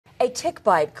A tick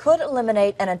bite could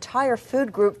eliminate an entire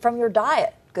food group from your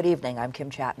diet. Good evening, I'm Kim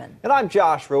Chapman. And I'm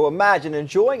Josh Rowe. Imagine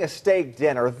enjoying a steak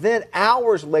dinner, then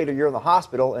hours later you're in the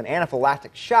hospital in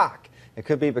anaphylactic shock. It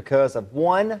could be because of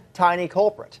one tiny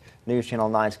culprit. News Channel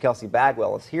 9's KELSEY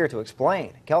Bagwell is here to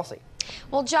explain. KELSEY.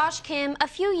 Well, Josh, Kim, a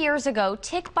few years ago,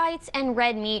 tick bites and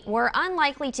red meat were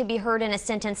unlikely to be heard in a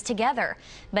sentence together.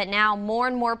 But now more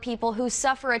and more people who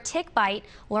suffer a tick bite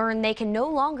learn they can no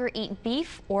longer eat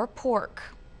beef or pork.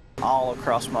 All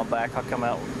across my back, I come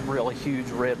out with really huge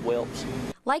red welts.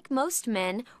 Like most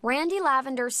men, Randy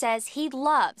Lavender says he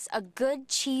loves a good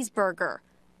cheeseburger.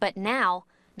 But now,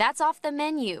 that's off the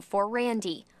menu for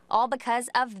Randy. All because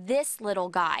of this little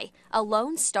guy, a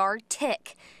Lone Star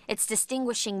tick. Its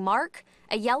distinguishing mark,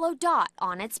 a yellow dot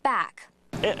on its back.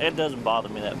 It doesn't bother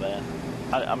me that bad.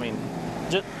 I mean,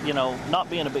 just, you know,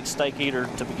 not being a big steak eater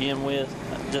to begin with,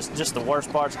 just the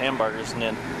worst part's hamburgers, and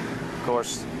then, of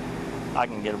course, I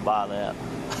can get by that.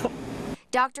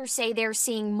 Doctors say they're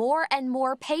seeing more and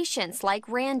more patients like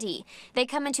Randy. They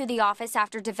come into the office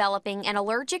after developing an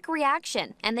allergic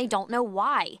reaction, and they don't know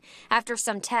why. After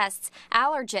some tests,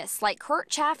 allergists like Curt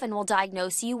Chaffin will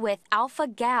diagnose you with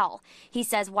alpha-gal. He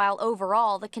says while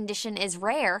overall the condition is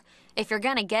rare, if you're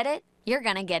going to get it, you're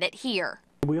going to get it here.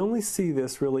 We only see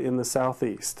this really in the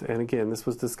southeast, and again, this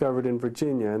was discovered in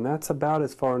Virginia, and that's about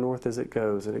as far north as it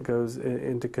goes, and it goes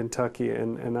into Kentucky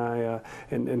and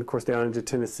of course down into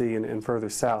Tennessee and further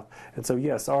south. And so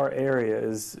yes, our area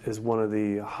is one of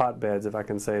the hotbeds, if I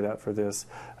can say that, for this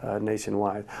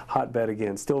nationwide. Hotbed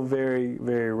again, still very,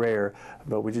 very rare,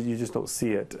 but you just don't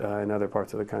see it in other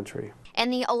parts of the country.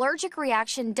 And the allergic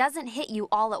reaction doesn't hit you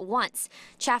all at once.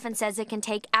 Chaffin says it can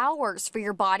take hours for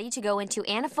your body to go into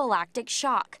anaphylactic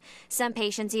shock. Some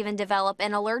patients even develop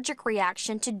an allergic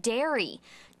reaction to dairy.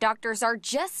 Doctors are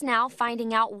just now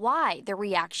finding out why the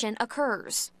reaction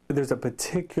occurs. There's a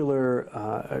particular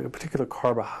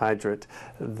carbohydrate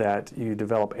that you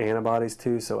develop antibodies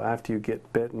to. So after you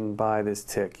get bitten by this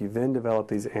tick, you then develop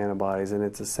these antibodies, and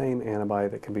it's the same antibody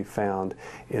that can be found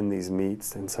in these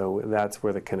meats, and so that's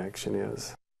where the connection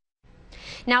is.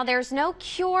 Now, there's no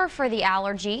cure for the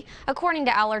allergy. According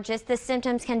to allergists, the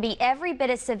symptoms can be every bit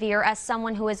as severe as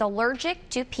someone who is allergic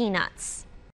to peanuts.